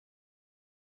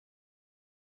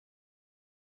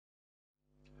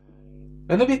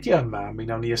Yn y fideo yma, mi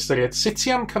wnawn ni ystyried sut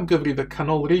i Amcangyfrif y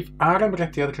Canolrif a'r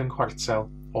Amrediad Rhyngchwartel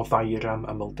o ddiagram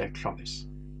Amlder Cronnus.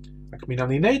 Ac mi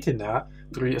wnawn ni wneud hynna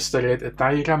drwy ystyried y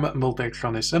diagram Amlder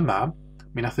Cronnus yma,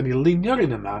 mi wnaethon ni lunio'r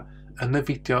un yma yn y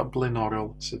fideo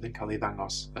blaenorol sydd yn cael ei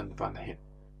ddangos yn fan hyn.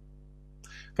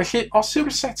 Felly, os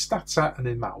yw'r set data yn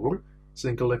un mawr,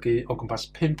 sydd yn golygu o gwmpas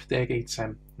 50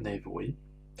 eitem neu fwy,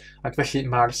 ac felly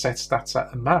mae'r set data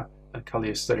yma yn cael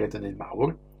ei ystyried yn un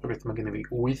mawr, rydym mae gennym fi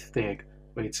 80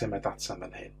 o eitemau data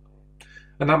fan hyn.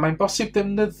 Yna mae'n bosib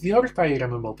defnyddio'r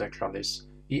diagram Amlder Cronnus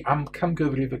i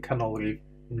Amcangyfrif y Canolrif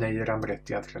neu'r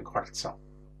Amrediad Rhyngchwartel.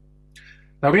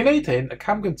 Nawr i wneud hyn, y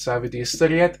cam gyntaf ydy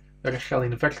ystyried yr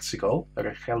echelin vertigol, yr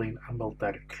echelin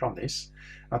Amlder Cronnus,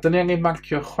 a dyn ni angen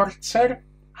marcio chwarter,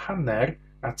 hanner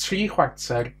a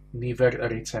 3/4 nifer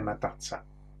yr eitemau data.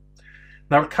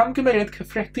 Nawr, camgymeriad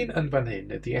cyffredin yn fan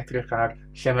hyn ydy edrych ar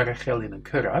lle mae'r echelin yn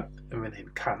cyrraedd, yn fan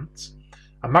hyn 100,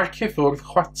 a marcio ffwrdd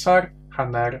chwarter,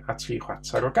 hanner a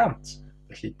 3/4 o 100,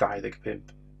 felly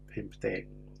 25, 50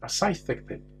 a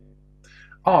 75.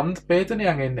 Ond, be dyn ni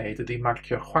angen wneud ydy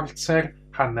marcio chwarter,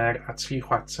 hanner a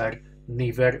 3/4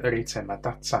 nifer yr eitemau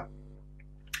data.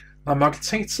 Nawr, mae'r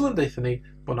teitl yn deithio ni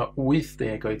bod yna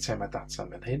 80 o eitemau data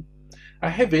yn fan hyn,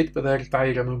 a hefyd byddai'r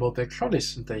diagram Amlder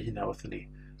Cronnus yn deud hynna wrthyn ni,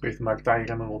 roedd mae'r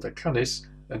diagram Amlder Cronnus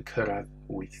yn cyrraedd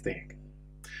 80.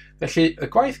 Felly, y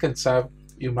gwaith gyntaf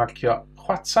yw marcio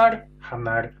chwarter,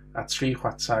 hanner a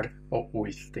 3/4 o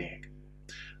 80.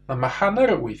 Mae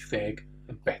hanner o 80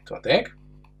 yn 40,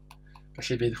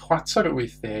 felly bydd chwarter o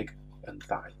 80 yn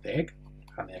 20,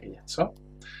 hanner i eto,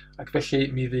 ac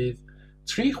felly mi fydd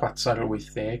 3/4 o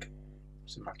 80,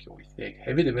 sy'n marcio 80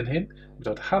 hefyd yn fan hyn, yn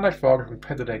dod hanner ffordd rhwng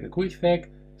 40 ac 80,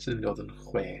 sydd yn dod yn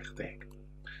 60.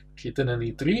 Felly dyna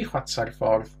ni 3/4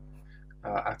 ffordd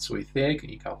at 80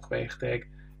 i gael 60,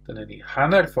 dyna ni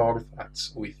hanner ffordd at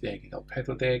 80 i gael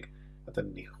 40, a dyna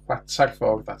ni chwarter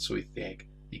ffordd at 80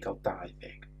 i gael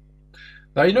 20.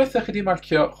 Na unwaith ydych chi wedi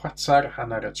marcio chwarter,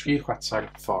 hanner a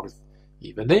 3/4 ffordd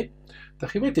i fyny,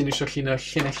 ydych chi wedyn eisiau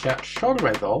llinellau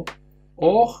llorweddol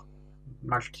o'ch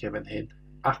marcio fan hyn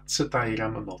at y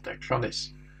diagram Amlder Cronnus.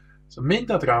 So mynd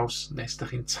ar draws nes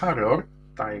ydych chi'n taro'r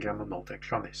diagram Amlder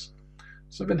Cronnus.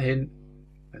 So fan hyn,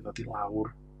 mae'n dod i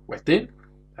lawr wedyn,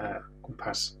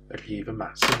 gwmpas y rhif yma.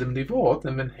 Sydd yn mynd i fod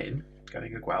yn fan hyn, gan i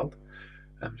gael gweld,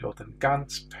 yn fod yn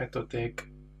 146.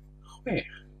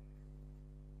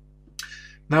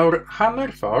 Nawr,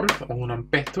 hanner ffordd, o hwnna'n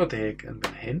 40 yn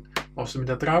fan hyn, os yn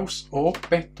mynd ar draws o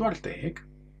 40,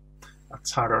 a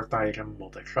taro'r diagram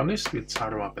Amlder Cronnus, dwi'n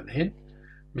taro am fan hyn,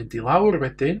 mynd i lawr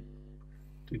wedyn,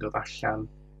 dwi'n dod allan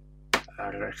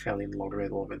ar yr echelin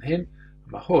lorweddol fan hyn,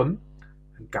 a mae hwn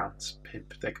yn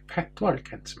 154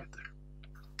 cm.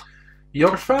 I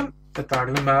orffan y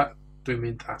darn yma, dwi'n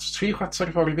mynd at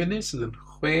 3/4 ffordd i fyny, sydd yn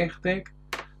 60,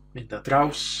 mynd ar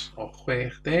draws o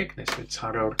 60, nes dwi'n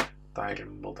taro'r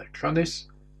diagram Amlder Cronnus,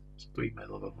 so dwi'n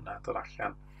meddwl bod hwnna dod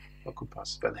allan o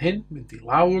gwmpas fan hyn, mynd i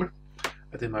lawr,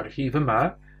 wedyn mae'r rhif yma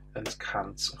yn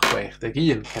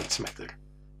 161 cm.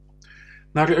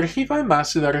 Nawr, yr rhifau yma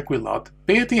sydd ar y gwylod,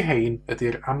 be ydy hein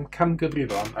ydy'r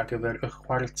amcangyfrifon ar gyfer y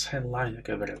chwartelau ar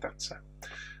gyfer y data.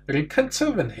 Yr un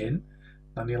cyntaf fan hyn,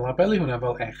 na ni labelu hwnna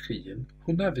fel E1,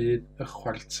 hwnna fydd y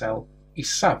chwartel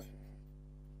isaf.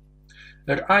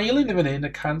 Yr ail un fan hyn,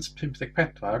 y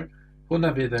 154,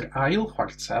 hwnna fydd yr ail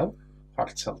chwartel,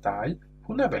 chwartel 2,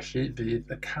 hwnna felly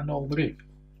fydd y canolrif.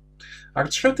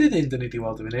 A'r trydydd un dyn ni wedi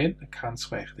weld yn fan hyn, y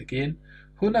 161,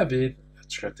 hwnna fydd y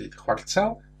trydydd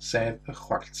chwartel, sef y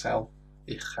chwartel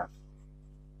uchaf.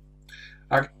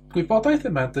 A'r gwybodaeth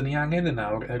yma dyn ni angen yn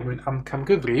nawr mwyn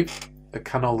amcangyfrif y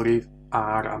canolrif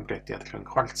a'r Amrediad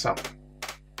Rhyngchwartel.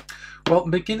 Wel,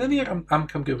 mae gennym ni'r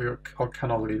amcangyfrif o'r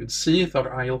canolrif yn syth o'r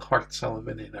ail chwartel yn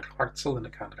fan hyn, yr chwartel yn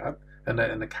y canraf, yn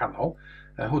y canol,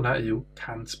 hwnna yw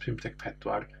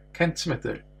 154 cm.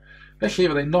 Felly,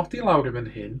 fyddai'n nodi lawr yn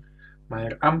fan hyn,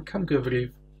 mae'r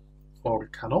amcangyfrif o'r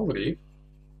canolrif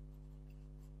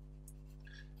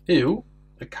yw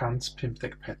y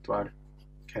 154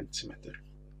 cm.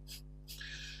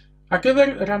 Ar gyfer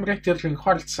yr Amrediad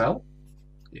Rhyngchwartel,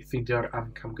 i ffeindio'r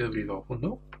amcangyfrif o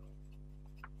hwnnw,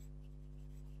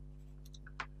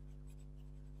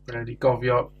 rhaid ni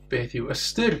gofio beth yw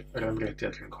ystyr yr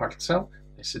Amrediad Rhyngchwartel,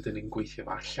 neu sut dyn ni'n gweithio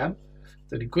fo allan.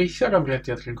 Dyn ni'n gweithio'r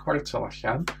Amrediad Rhyngchwartel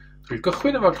allan drwy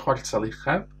gychwyn efo'r chwartel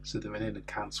uchaf, sydd yn fan hyn yn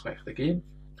 161,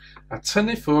 a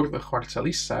tynnu ffwrdd y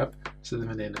chwartel isaf, sydd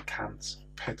yn fan hyn yn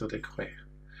 146.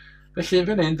 Felly yn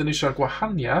fan hyn, dyn ni eisiau'r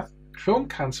gwahaniaeth rhwng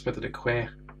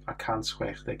 146 a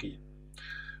 161.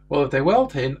 Wel, ydych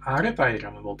weld hyn ar y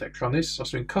diagram Amlder Cronnus,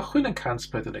 os dwi'n cychwyn yn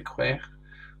 146,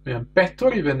 mae o'n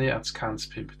 4 i fyny at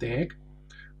 150,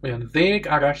 Mae o'n 10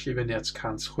 arall i fyny at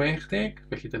 160,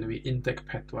 felly dyna fi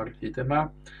 14 hyd yma,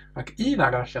 ac 1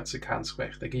 arall at y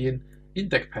 161,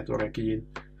 14 ag 1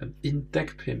 yn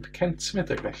 15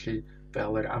 centimedr felly,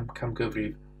 fel yr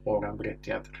amcamgyfrif o'r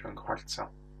Amrediad Rhyngchwartel.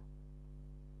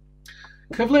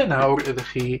 Cyfle nawr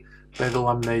ydych chi feddwl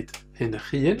am wneud hyn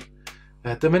eich hun.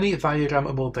 Dyma ni ddiagram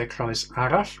Amlder Cronnus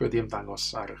arall wedi ymddangos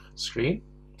ar eich sgrin.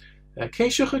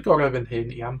 Ceisiwch y gorau fan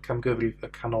hyn i Amcangyfrif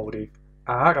y Canolrif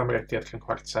a'r Amrediad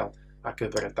Rhyngchwartel ar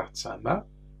gyfer y data yma.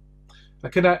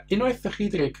 Ac yna, unwaith ydych chi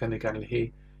wedi gwneud cynnig arni hi,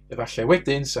 efallai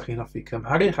wedyn sy'ch chi'n hoffi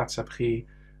cymharu'ch ateb chi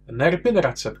yn erbyn yr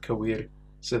ateb cywir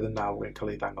sydd yn nawr yn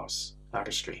cael ei ddangos ar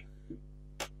y sgrin.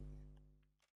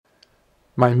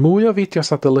 Mae mwy o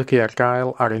fideos adolygu ar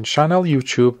gael ar ein sianel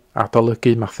YouTube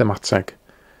Adolygu Mathemateg.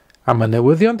 Am y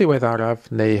newyddion diweddaraf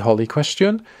neu holi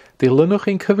cwestiwn, dilynwch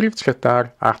ein cyfrif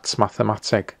trydar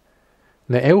 @mathemateg.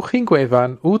 Neu ewch i'n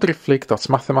gwefan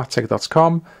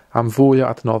www.mathemateg.com am fwy o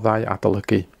adnoddau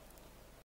adolygu.